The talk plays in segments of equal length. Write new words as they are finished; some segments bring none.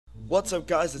What's up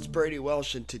guys, it's Brady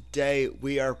Welsh and today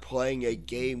we are playing a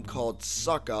game called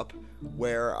Suck Up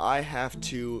where I have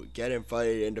to get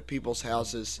invited into people's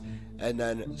houses and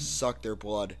then suck their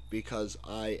blood because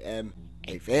I am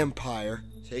a vampire.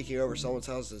 Taking over someone's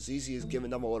house is as easy as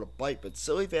giving them a little bite, but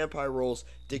silly vampire rules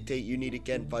dictate you need to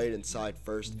get invited inside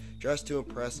first, dress to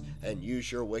impress, and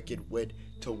use your wicked wit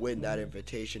to win that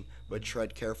invitation, but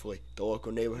tread carefully. The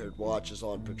local neighborhood watch is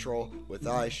on patrol with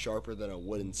eyes sharper than a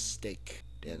wooden stake.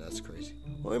 Damn, that's crazy.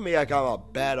 Look at me, I got my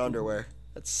bad underwear.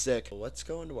 That's sick. Let's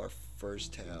go into our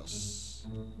first house.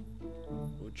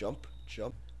 Ooh, jump.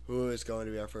 Who is going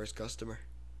to be our first customer?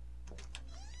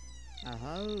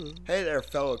 Hey there,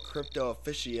 fellow crypto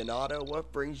aficionado.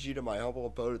 What brings you to my humble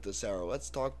abode at this hour? Let's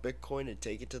talk Bitcoin and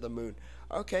take it to the moon.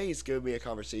 Okay, he's giving me a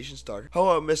conversation starter.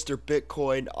 Hello, Mr.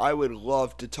 Bitcoin. I would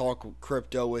love to talk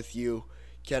crypto with you.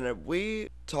 Can we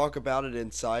talk about it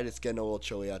inside? It's getting a little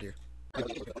chilly out here.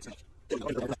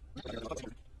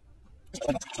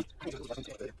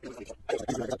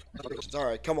 It's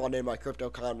alright, come on in, my crypto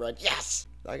comrade. Yes!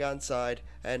 I got inside,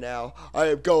 and now I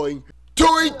am going to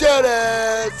eat that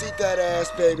ass! Eat that ass,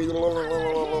 baby!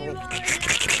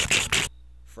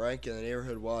 Frank and the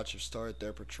neighborhood watch have started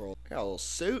their patrol. I got a little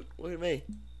suit. Look at me.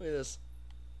 Look at this.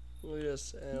 Look at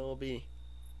this. And a little beanie.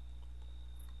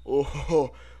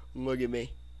 Oh, look at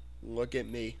me. Look at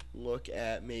me. Look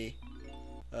at me.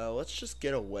 Let's just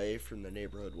get away from the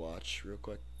neighborhood watch real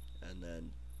quick, and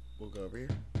then we'll go over here.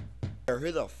 Who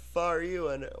the fuck are you,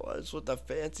 and what's with the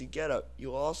fancy getup?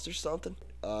 You lost or something?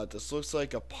 This looks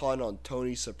like a pun on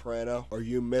Tony Soprano. Are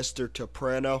you Mr.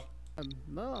 Toprano?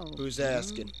 No. Who's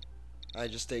asking? I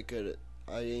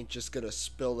ain't just gonna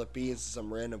spill the beans to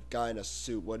some random guy in a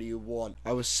suit. What do you want?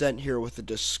 I was sent here with a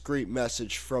discreet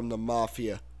message from the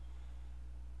mafia.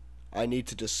 I need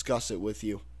to discuss it with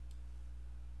you.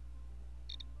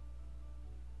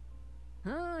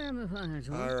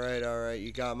 Alright,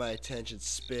 you got my attention.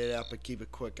 Spit it out, but keep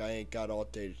it quick. I ain't got all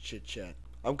day to chit chat.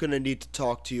 I'm gonna need to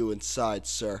talk to you inside,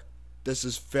 sir. This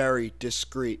is very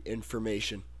discreet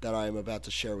information that I am about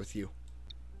to share with you.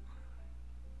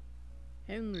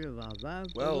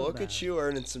 Well, look at you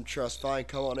earning some trust. Fine,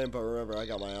 come on in, but remember, I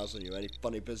got my eyes on you. Any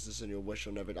funny business and you'll wish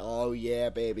you'll never. Oh, yeah,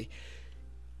 baby.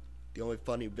 The only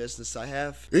funny business I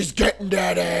have is getting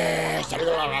that ass.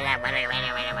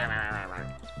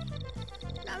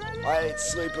 I ain't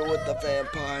sleeping with the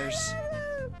vampires.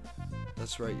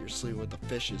 That's right, you're sleeping with the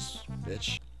fishes,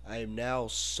 bitch. I am now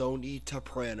Sony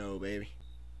Toprano, baby.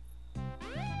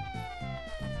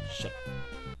 Shit.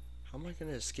 How am I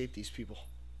gonna escape these people?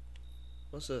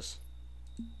 What's this?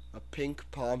 A pink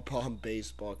pom-pom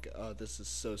baseball. Oh, this is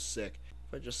so sick.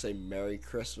 If I just say Merry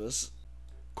Christmas.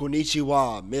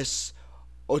 Konnichiwa, Miss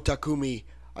Otakumi.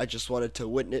 I just wanted to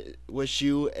wish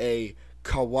you a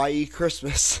kawaii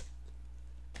Christmas.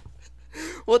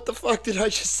 What the fuck did I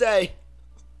just say?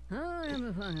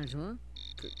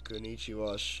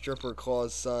 Konnichiwa, Stripper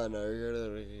Claw's son.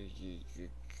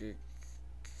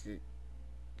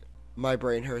 My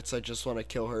brain hurts. I just want to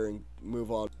kill her and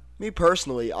move on. Me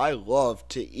personally, I love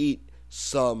to eat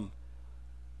some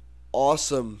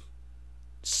awesome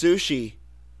sushi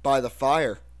by the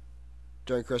fire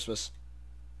during Christmas.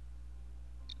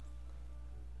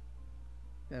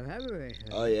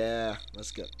 Oh yeah,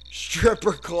 let's go.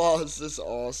 Stripper Claws, this is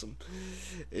awesome.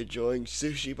 Enjoying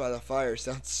sushi by the fire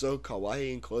sounds so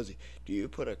kawaii and cozy. Do you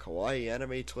put a kawaii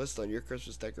anime twist on your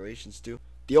Christmas decorations too?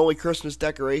 The only Christmas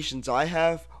decorations I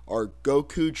have are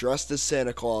Goku dressed as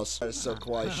Santa Claus. That is so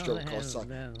kawaii. Stripper Claws son.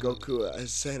 Goku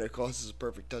as Santa Claus is a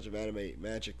perfect touch of anime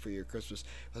magic for your Christmas.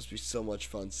 Must be so much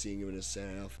fun seeing him in his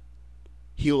Santa outfit.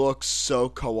 He looks so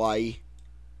kawaii.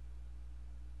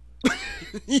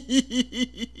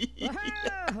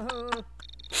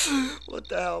 What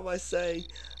the hell am I saying?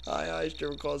 Hi,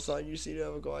 Stripper Claws son. You seem to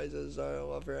have a kawaii desire. I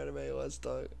love your anime. Let's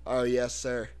talk. Oh, yes,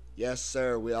 sir. Yes,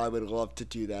 sir. I would love to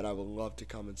do that. I would love to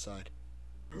come inside.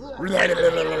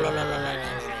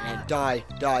 Die.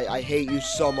 I hate you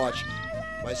so much.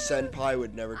 My senpai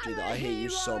would never do that. I hate you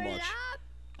so much.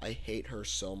 I hate her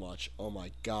so much. Oh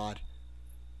my god.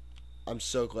 I'm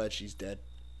so glad she's dead.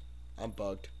 I'm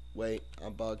bugged. Wait,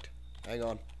 I'm bugged. Hang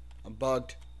on. I'm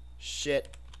bugged.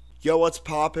 Shit. Yo, what's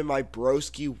poppin', my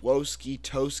broski, woski,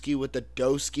 toski with the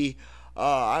doski?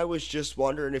 I was just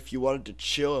wondering if you wanted to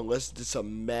chill and listen to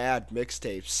some mad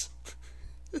mixtapes.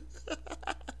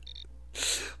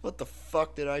 What the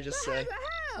fuck did I just say?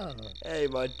 Hey,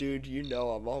 my dude, you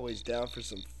know I'm always down for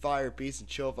some fire beats and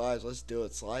chill vibes. Let's do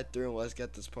it. Slide through and let's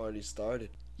get this party started.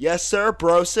 Yes, sir,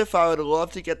 Brosif. I would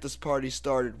love to get this party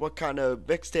started. What kind of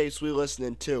mixtapes we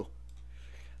listening to?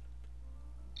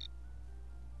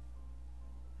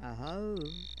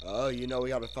 Oh, you know we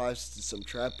gotta find some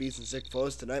trap beats and sick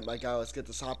flows tonight, my guy. Let's get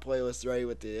this hot playlist ready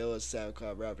with the illest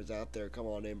SoundCloud rappers out there. Come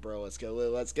on in, bro. Let's get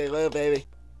lit. Let's get lit, baby.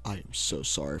 I am so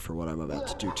sorry for what I'm about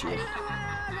to do to you.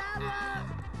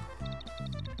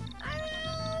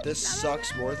 This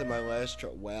sucks more than my last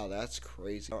track. Wow, that's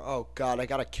crazy. Oh, God, I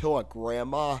gotta kill a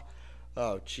grandma.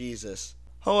 Oh, Jesus.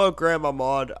 Hello, Grandma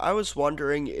Maud. I was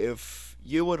wondering if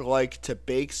you would like to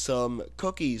bake some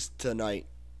cookies tonight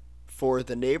for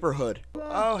the neighborhood.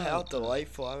 Oh, how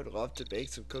delightful. I would love to bake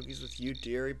some cookies with you,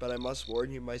 dearie, but I must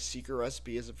warn you, my secret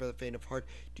recipe isn't for the faint of heart.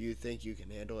 Do you think you can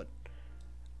handle it?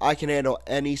 I can handle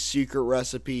any secret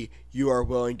recipe you are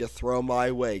willing to throw my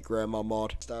way, Grandma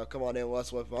Maud. Now, come on in,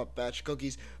 let's whip up a batch of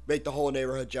cookies, make the whole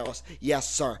neighborhood jealous. Yes,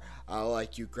 sir. I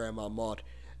like you, Grandma Maud.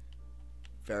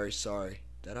 Very sorry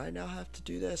that I now have to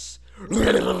do this.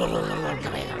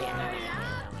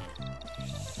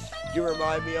 You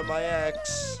remind me of my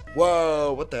ex.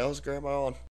 Whoa, what the hell is Grandma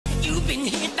on? You've been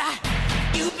hit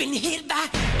by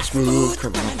Smooth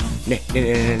criminal.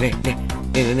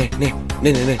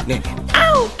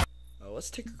 Ow! Oh, let's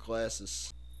take her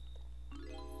glasses.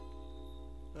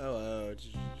 Oh,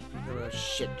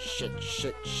 shitty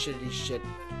shit.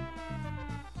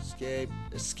 Escape.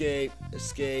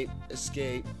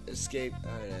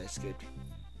 Alright, I escaped.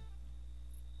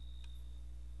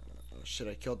 Oh shit,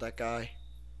 I killed that guy.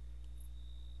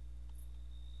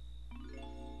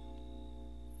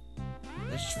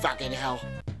 This fucking hell.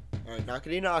 Alright,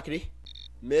 knockety.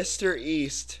 Mr.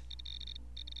 East.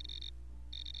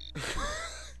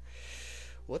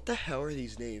 What the hell are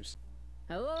these names?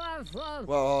 Well,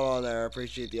 hold on there. I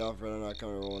appreciate the offer, and I'm not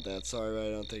comfortable with that. Sorry, but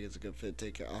I don't think it's a good fit.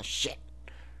 Take care. Oh, shit.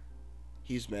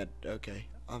 He's mad. Okay.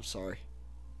 I'm sorry.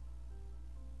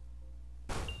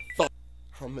 Fuck.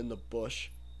 I'm in the bush.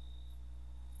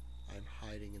 I'm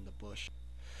hiding in the bush.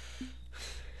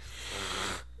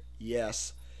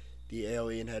 Yes. The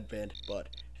alien headband. But,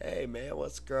 hey, man,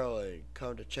 what's growing?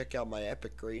 Come to check out my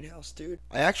epic greenhouse, dude?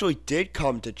 I actually did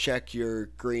come to check your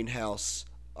greenhouse.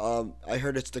 I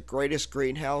heard it's the greatest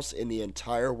greenhouse in the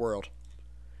entire world.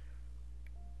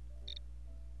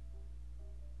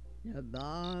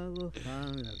 Oh,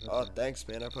 thanks,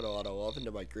 man. I put a lot of love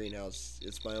into my greenhouse.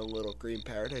 It's my own little green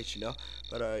paradise, you know?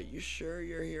 But, you sure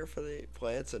you're here for the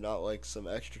plants and not, like, some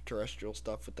extraterrestrial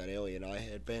stuff with that alien eye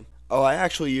headband? Oh, I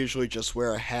actually usually just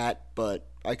wear a hat, but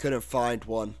I couldn't find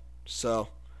one. So,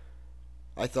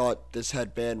 I thought this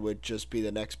headband would just be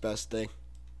the next best thing.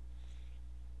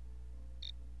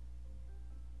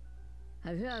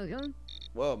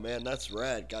 Whoa, man, that's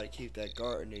rad. Gotta keep that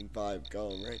gardening vibe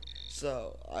going, right?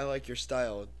 So, I like your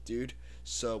style, dude.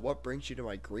 So, what brings you to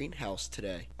my greenhouse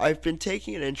today? I've been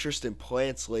taking an interest in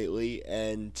plants lately,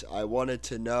 and I wanted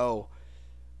to know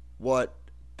what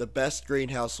the best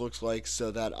greenhouse looks like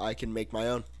so that I can make my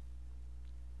own.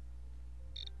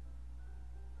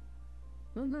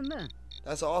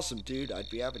 That's awesome, dude.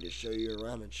 I'd be happy to show you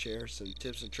around and share some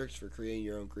tips and tricks for creating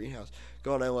your own greenhouse.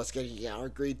 Go on in, let's get our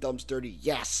green thumbs dirty.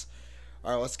 Yes!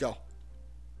 Alright, let's go.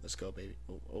 Let's go, baby.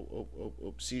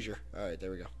 Oh, seizure. Alright, there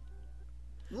we go.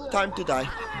 Time to die.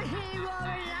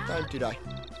 Time to die.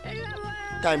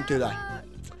 Time to die.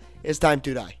 It's time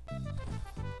to die.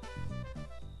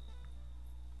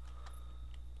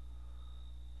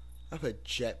 I have a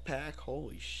jetpack?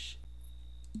 Holy shit.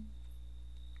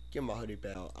 Give him a hoodie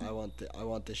bell. I want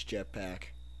this jetpack.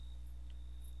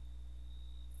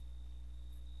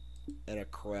 And a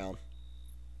crown.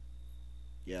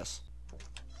 Yes.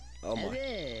 Oh my.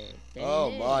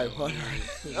 Oh my. What?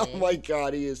 Oh my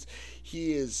God.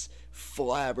 He is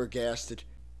flabbergasted.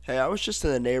 Hey, I was just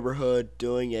in the neighborhood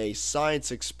doing a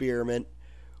science experiment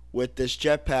with this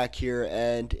jetpack here,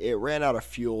 and it ran out of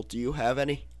fuel. Do you have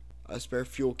any? A spare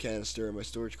fuel canister in my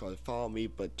storage closet. Follow me,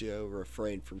 but do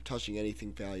refrain from touching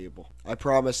anything valuable. I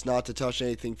promise not to touch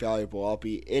anything valuable. I'll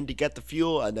be in to get the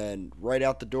fuel, and then right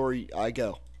out the door I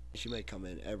go. She may come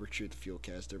in and retrieve the fuel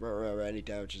canister, but remember, any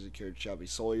damages incurred shall be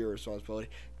solely your responsibility.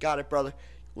 Got it, brother.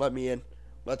 Let me in.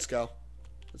 Let's go.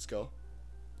 Let's go.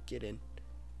 Get in.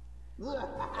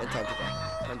 And time to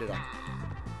die. Time to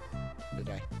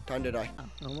die. Time to die.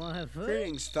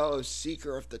 Greetings, fellow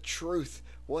seeker of the truth.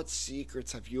 What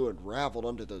secrets have you unraveled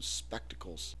under those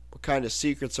spectacles? What kind of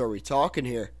secrets are we talking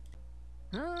here?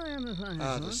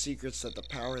 The secrets that the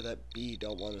power that be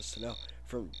don't want us to know.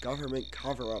 From government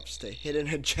cover-ups to hidden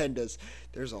agendas,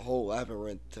 there's a whole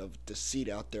labyrinth of deceit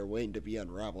out there waiting to be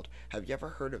unraveled. Have you ever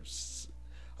heard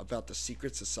about the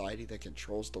secret society that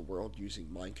controls the world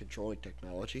using mind-controlling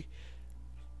technology?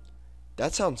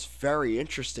 That sounds very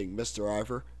interesting, Mr.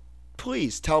 Ivor.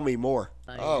 Please tell me more.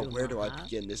 Oh, where do I Maha?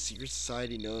 begin? This secret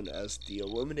society known as the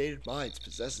Illuminated Minds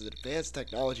possesses advanced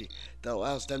technology that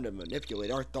allows them to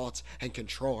manipulate our thoughts and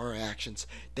control our actions.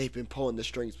 They've been pulling the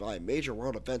strings behind major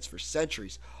world events for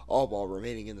centuries, all while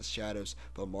remaining in the shadows.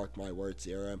 But mark my words,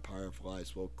 their empire of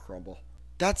lies will crumble.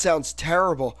 That sounds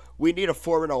terrible. We need to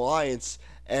form an alliance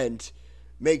and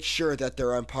make sure that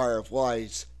their empire of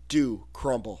lies do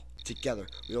crumble. Together,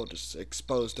 we will just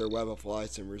expose their web of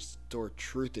lies and restore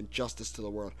truth and justice to the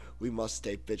world. We must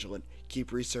stay vigilant,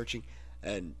 keep researching,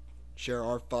 and share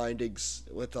our findings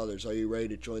with others. Are you ready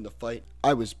to join the fight?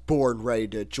 I was born ready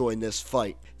to join this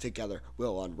fight. Together,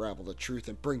 we'll unravel the truth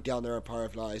and bring down their empire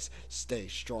of lies. Stay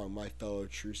strong, my fellow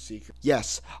truth seeker.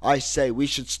 Yes, I say we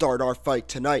should start our fight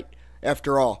tonight.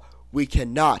 After all, we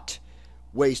cannot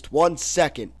waste 1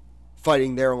 second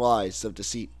fighting their lies of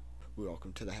deceit.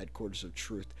 Welcome to the headquarters of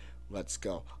truth. Let's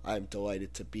go. I am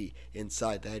delighted to be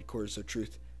inside the headquarters of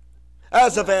truth.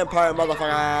 As a vampire,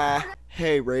 motherfucker!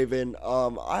 Hey, Raven,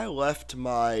 I left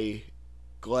my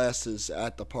glasses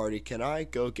at the party. Can I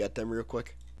go get them real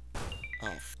quick?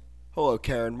 Oh, hello,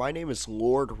 Karen. My name is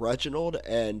Lord Reginald,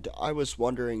 and I was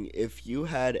wondering if you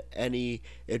had any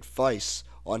advice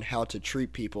on how to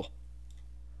treat people.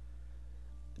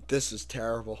 This is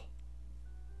terrible.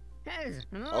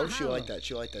 Oh, she liked that.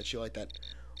 She liked that. She liked that.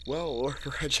 Well, Lord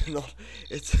Reginald,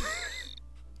 it's...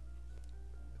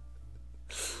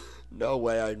 No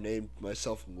way I named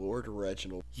myself Lord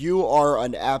Reginald. You are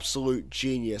an absolute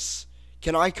genius.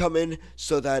 Can I come in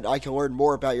so that I can learn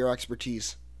more about your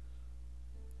expertise?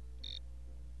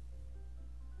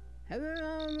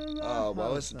 Oh,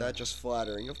 well, isn't that just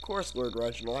flattering? Of course, Lord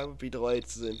Reginald, I would be delighted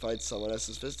to invite someone as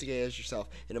sophisticated as yourself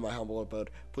into my humble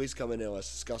abode. Please come in and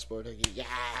let's discuss board taking.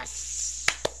 Yes!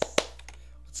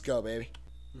 Let's go, baby.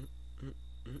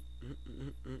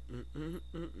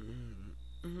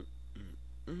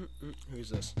 Who's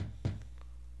this?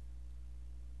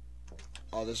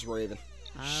 Oh, this is Raven.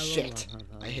 Shit!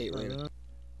 I hate Raven.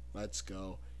 Let's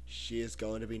go. She is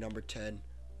going to be number 10.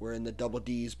 We're in the double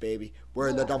D's, baby. We're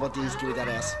in the double D's. Give me that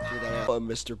ass. Give me that ass. Oh,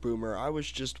 Mr. Boomer, I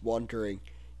was just wondering.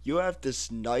 You have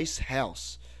this nice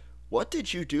house. What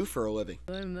did you do for a living?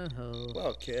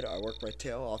 Well, kid, I worked my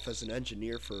tail off as an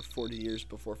engineer for 40 years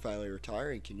before finally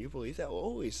retiring. Can you believe that?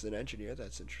 Oh, he's an engineer.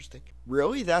 That's interesting.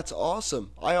 Really? That's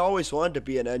awesome. I always wanted to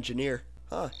be an engineer.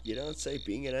 Huh, you don't say.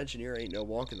 Being an engineer ain't no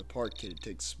walk in the park, kid. It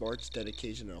takes smarts,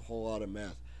 dedication, and a whole lot of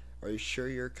math. Are you sure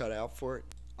you're cut out for it?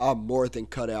 I'm more than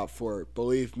cut out for it.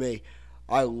 Believe me,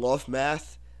 I love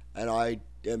math, and I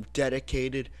am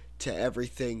dedicated to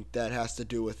everything that has to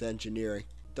do with engineering.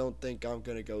 Don't think I'm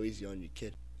gonna go easy on you,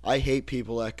 kid. I hate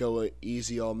people that go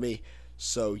easy on me,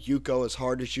 so you go as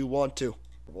hard as you want to.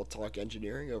 We'll talk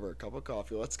engineering over a cup of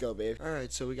coffee. Let's go, babe.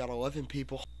 Alright, so we got 11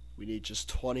 people. We need just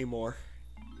 20 more.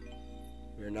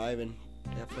 We're not even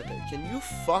halfway there. Can you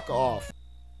fuck off?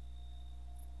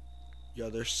 Yo,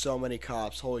 there's so many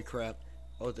cops. Holy crap.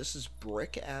 Oh, this is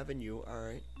Brick Avenue.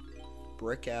 Alright.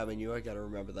 Brick Avenue. I gotta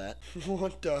remember that.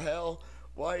 What the hell?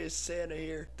 Why is Santa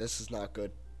here? This is not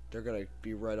good. They're gonna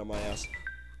be right on my ass.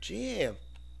 Jam.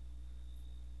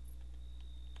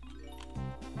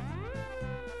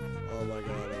 Oh my god,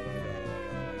 oh my god, oh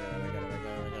my god, oh my god, oh my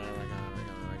god, oh my god, oh my god, oh my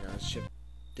god, oh my god, shit.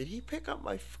 Did he pick up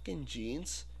my fucking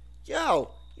jeans?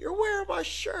 Yo, you're wearing my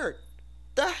shirt.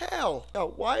 The hell? Yo,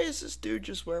 why is this dude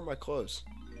just wearing my clothes?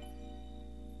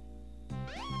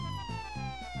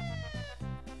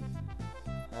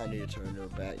 I need to turn into a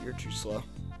bat. You're too slow.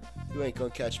 You ain't gonna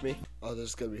catch me. Oh,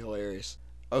 this is gonna be hilarious.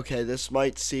 Okay, this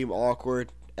might seem awkward,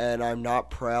 and I'm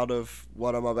not proud of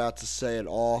what I'm about to say at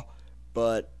all,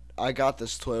 but I got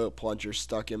this toilet plunger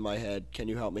stuck in my head. Can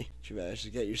you help me? You managed to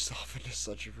get yourself into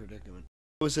such a predicament.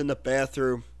 I was in the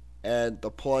bathroom, and the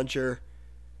plunger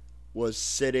was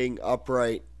sitting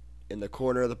upright in the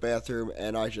corner of the bathroom,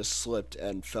 and I just slipped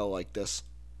and fell like this.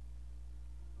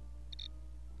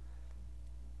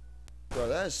 Bro,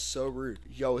 that is so rude.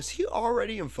 Yo, is he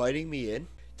already inviting me in?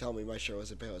 Tell me my show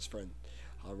is about his friend.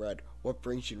 Alright, what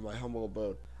brings you to my humble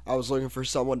abode? I was looking for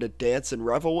someone to dance and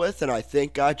revel with, and I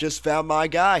think I just found my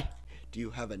guy. Do you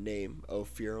have a name, oh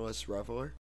fearless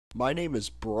reveler? My name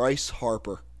is Bryce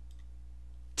Harper.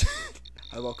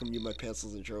 I welcome you, my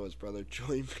pencils and Charlotte's brother.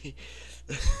 Join me.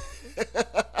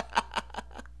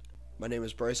 My name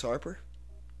is Bryce Harper.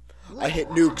 I hit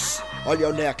nukes on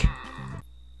your neck.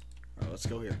 Alright, let's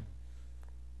go here.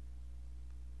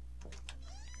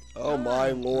 Oh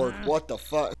my lord, what the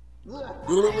fuck?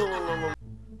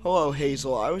 Hello,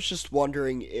 Hazel. I was just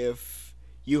wondering if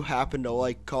you happen to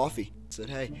like coffee. I said,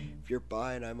 hey, if you're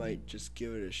buying, I might just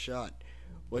give it a shot.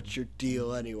 What's your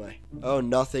deal anyway? Oh,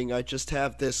 nothing. I just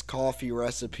have this coffee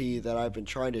recipe that I've been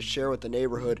trying to share with the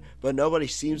neighborhood, but nobody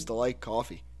seems to like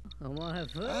coffee.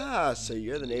 Ah, so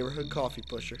you're the neighborhood coffee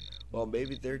pusher. Well,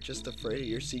 maybe they're just afraid of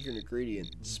your secret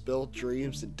ingredient. Spilled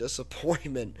dreams and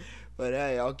disappointment. But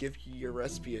hey, I'll give you your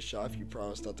recipe a shot if you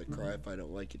promise not to cry if I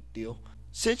don't like it. Deal?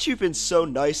 Since you've been so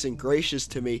nice and gracious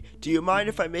to me, do you mind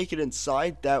if I make it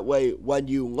inside? That way, when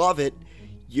you love it,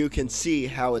 you can see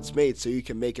how it's made so you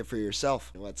can make it for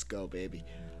yourself. Let's go, baby.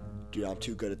 Dude, I'm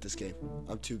too good at this game.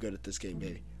 I'm too good at this game,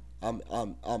 baby. I'm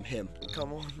him.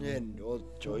 Come on in. We'll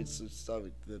enjoy some stuff.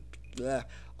 Blah.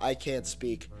 I can't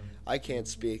speak. I can't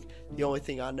speak. The only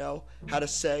thing I know how to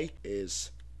say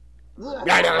is... I'm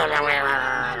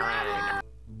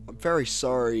very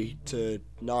sorry to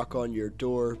knock on your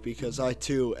door because I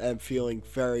too am feeling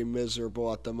very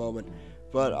miserable at the moment.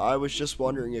 But I was just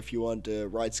wondering if you wanted to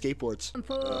ride skateboards.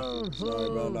 Sorry,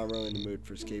 but I'm not really in the mood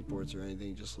for skateboards or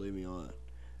anything. Just leave me on.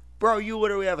 Bro, you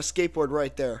literally have a skateboard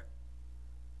right there.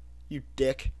 You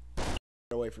dick. Get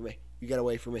away from me. You get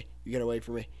away from me. You get away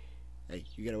from me. Hey,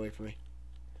 you get away from me.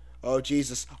 Oh,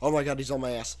 Jesus. Oh, my God. He's on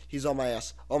my ass. He's on my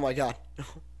ass. Oh, my God.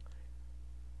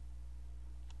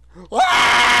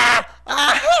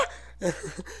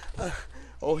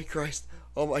 Holy Christ.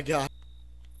 Oh, my God.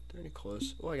 They're any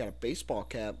close. Oh, I got a baseball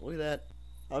cap. Look at that.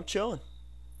 I'm chilling.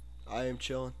 I am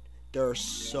chilling. There are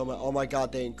so many. Oh, my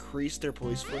God. They increased their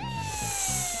police force.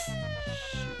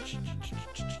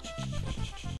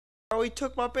 Oh, he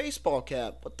took my baseball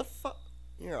cap. What the fuck?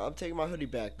 Here, I'm taking my hoodie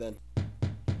back then.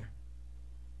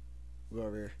 Go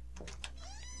over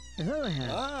here.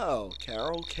 Oh,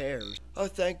 Carol cares. Oh,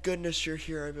 thank goodness you're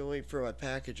here. I've been waiting for my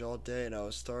package all day and I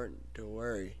was starting to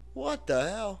worry. What the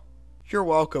hell? You're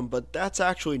welcome, but that's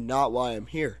actually not why I'm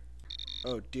here.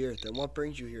 Oh dear, then what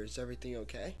brings you here? Is everything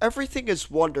okay? Everything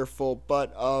is wonderful,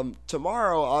 but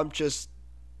tomorrow I'm just...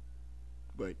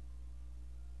 Wait.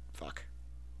 Fuck.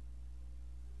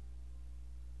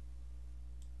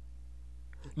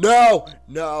 No!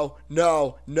 No!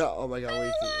 No! No! Oh my God,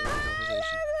 wait for the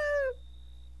conversation.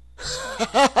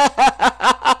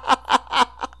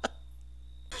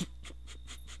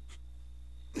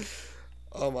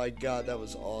 Oh my God, that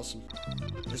was awesome.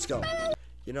 Let's go.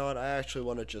 You know what? I actually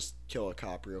want to just kill a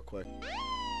cop real quick.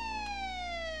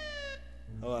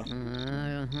 Hello.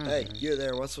 Hey, you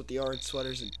there. What's with the orange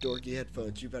sweaters and dorky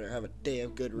headphones? You better have a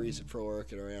damn good reason for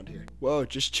working around here. Whoa,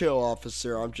 just chill,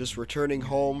 officer. I'm just returning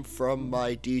home from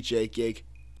my DJ gig.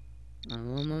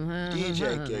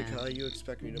 DJ gig, huh? You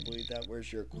expect me to believe that?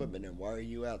 Where's your equipment and why are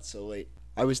you out so late?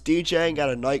 I was DJing at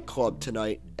a nightclub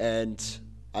tonight and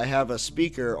I have a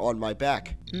speaker on my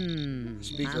back. A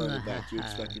speaker on your back. You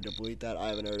expect me to believe that? I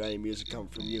haven't heard any music come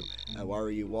from you. And why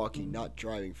were you walking, not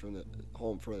driving from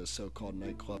home from the so-called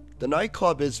nightclub? The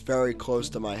nightclub is very close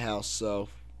to my house, so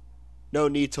no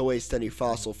need to waste any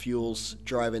fossil fuels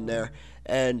driving there.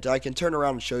 And I can turn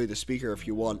around and show you the speaker if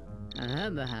you want.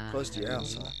 Close to your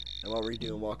house, huh? And what were you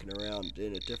doing walking around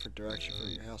in a different direction from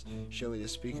your house? Show me the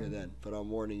speaker then, but I'm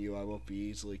warning you, I won't be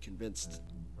easily convinced.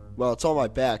 Well, it's on my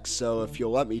back, so if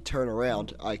you'll let me turn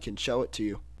around, I can show it to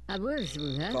you.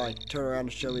 Fine, turn around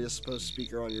and show me the supposed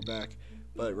speaker on your back.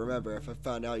 But remember, if I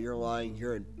find out you're lying,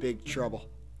 you're in big trouble.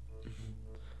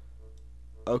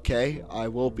 Okay, I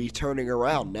will be turning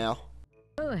around now.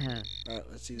 Alright,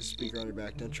 let's see the speaker on your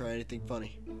back. Don't try anything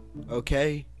funny.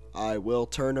 Okay, I will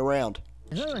turn around.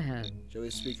 Show me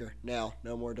the speaker. Now,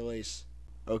 no more delays.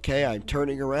 Okay, I'm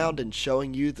turning around and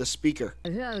showing you the speaker.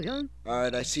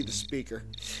 Alright, I see the speaker.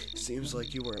 Seems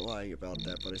like you weren't lying about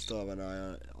that, but I still have an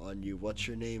eye on you. What's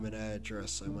your name and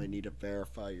address? I might need to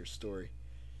verify your story.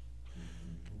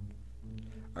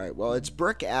 Alright, well, it's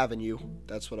Brick Avenue.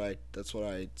 That's what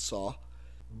I saw.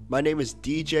 My name is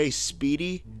DJ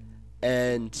Speedy,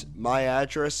 and my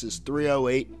address is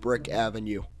 308 Brick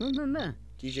Avenue.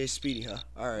 DJ Speedy, huh?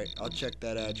 Alright, I'll check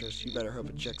that address. You better hope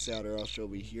it checks out or else you'll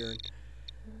be hearing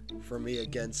from me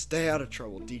again. Stay out of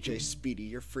trouble, DJ Speedy.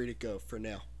 You're free to go for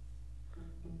now.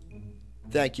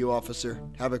 Thank you, officer.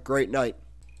 Have a great night.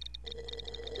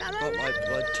 But my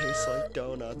blood tastes like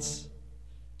donuts.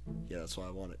 Yeah, that's why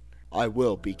I want it. I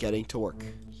will be getting to work.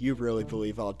 You really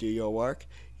believe I'll do your work?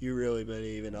 You really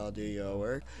believe in I'll do your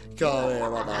work? Call me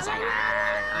my boss.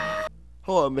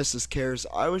 Hello, Mrs. Cares.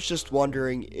 I was just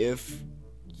wondering if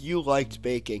you liked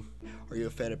baking. Are you a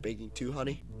fan of baking too,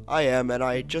 honey? I am, and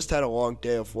I just had a long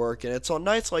day of work, and it's on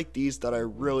nights like these that I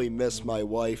really miss my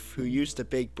wife, who used to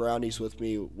bake brownies with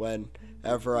me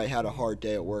whenever I had a hard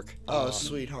day at work. Oh,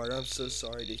 sweetheart, I'm so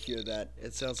sorry to hear that.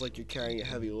 It sounds like you're carrying a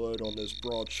heavy load on those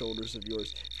broad shoulders of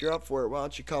yours. If you're up for it, why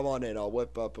don't you come on in? I'll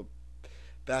whip up a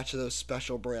batch of those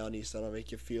special brownies that'll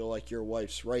make you feel like your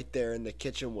wife's right there in the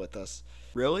kitchen with us.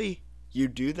 Really? You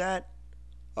do that?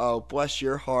 Oh, bless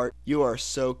your heart. You are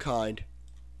so kind.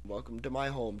 Welcome to my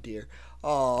home, dear.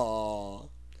 Aww.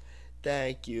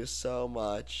 Thank you so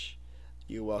much.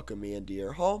 You welcome me into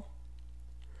your home.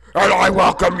 And I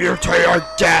welcome you to your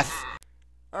death!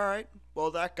 Alright,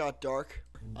 well that got dark.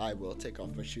 I will take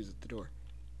off my shoes at the door.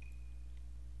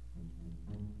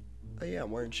 Oh yeah,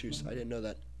 I'm wearing shoes. I didn't know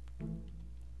that.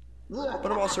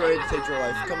 But I'm also ready to take your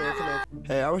life. Come here, come here.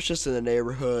 Hey, I was just in the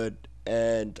neighborhood,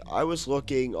 and I was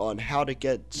looking on how to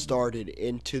get started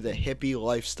into the hippie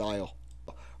lifestyle.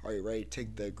 Are you ready to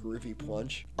take the groovy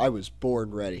plunge? I was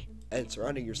born ready. And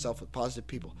surrounding yourself with positive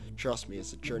people, trust me,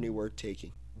 it's a journey worth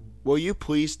taking. Will you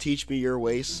please teach me your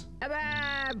ways?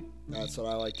 That's what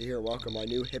I like to hear. Welcome, my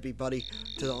new hippie buddy,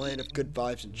 to the land of good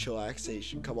vibes and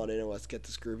chillaxation. Come on in and let's get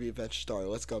this groovy adventure started.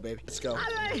 Let's go, baby. Let's go.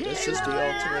 This is the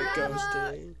ultimate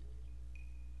ghosting.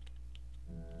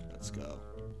 Let's go.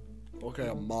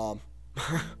 Okay, Mom.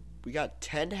 We got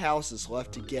 10 houses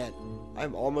left to get.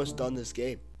 I'm almost done this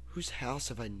game. Whose house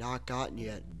have I not gotten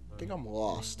yet? I think I'm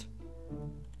lost.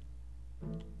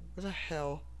 Where the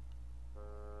hell?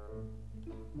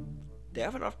 They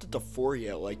haven't upped it to 4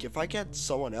 yet. Like, if I get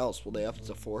someone else, will they up it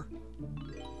to 4?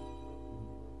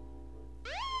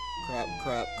 Crap,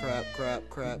 crap, crap, crap,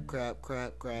 crap, crap,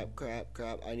 crap, crap, crap,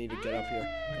 crap. I need to get up here.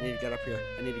 I need to get up here.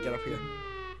 I need to get up here.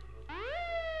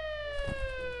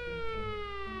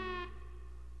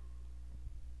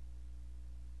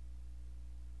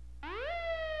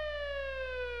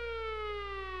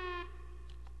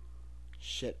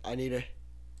 Shit, I need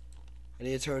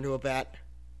to turn into a bat.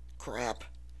 Crap.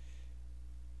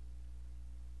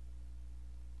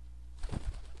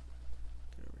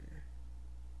 Get over here.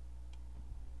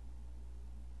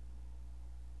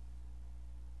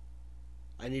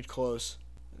 I need clothes.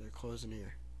 Are there clothes in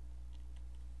here?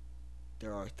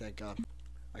 There are, thank God.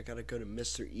 I gotta go to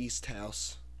Mr. East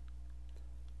house.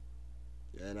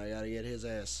 And I gotta get his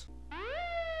ass.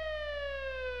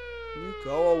 You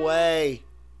go away.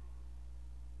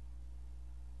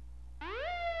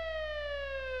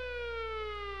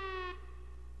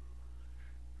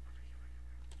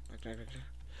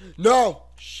 No!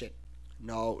 Shit.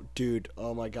 No, dude.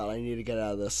 Oh my God, I need to get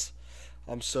out of this.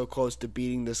 I'm so close to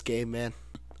beating this game, man.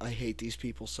 I hate these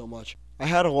people so much. I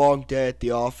had a long day at the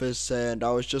office, and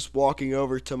I was just walking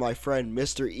over to my friend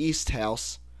Mr. East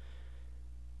house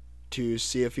to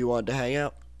see if he wanted to hang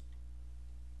out.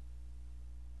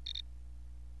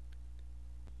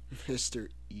 Mr.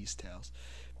 East house.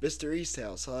 Mr.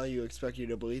 Easthouse, huh? You expect you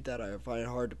to believe that? I find it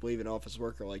hard to believe an office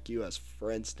worker like you has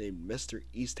friends named Mr.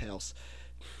 Easthouse.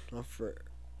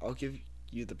 I'll give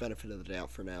you the benefit of the doubt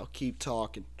for now. Keep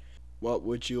talking. What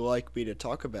would you like me to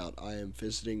talk about? I am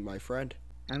visiting my friend.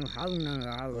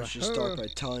 Let's just start by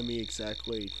telling me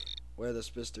exactly where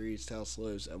this Mr. Easthouse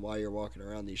lives and why you're walking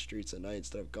around these streets at night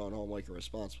instead of going home like a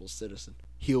responsible citizen.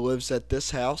 He lives at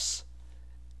this house,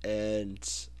 and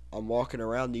I'm walking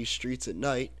around these streets at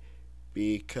night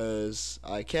because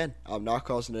I can. I'm not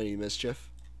causing any mischief.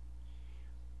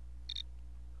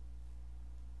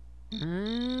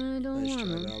 I'm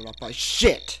not by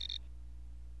shit!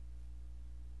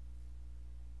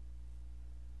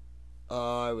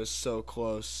 I was so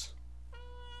close.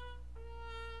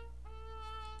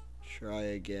 Try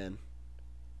again.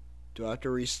 Do I have to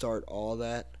restart all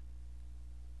that?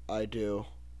 I do.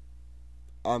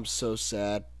 I'm so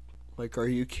sad. Like, are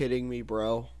you kidding me,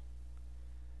 bro?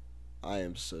 I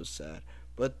am so sad.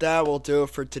 But that will do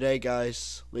it for today,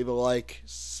 guys. Leave a like,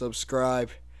 subscribe.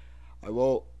 I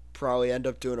will probably end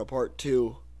up doing a part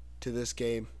 2 to this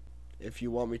game if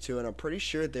you want me to, and I'm pretty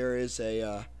sure there is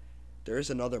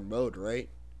another mode, right?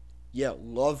 Yeah,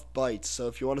 Love Bites. So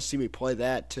if you want to see me play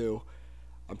that too,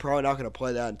 I'm probably not going to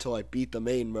play that until I beat the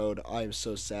main mode. I am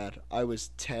so sad. I was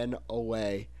 10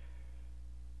 away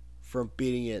from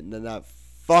beating it, and then that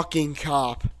fucking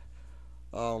cop.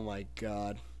 Oh my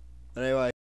God.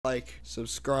 Anyway, like,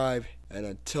 subscribe, and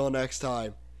until next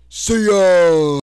time, see ya!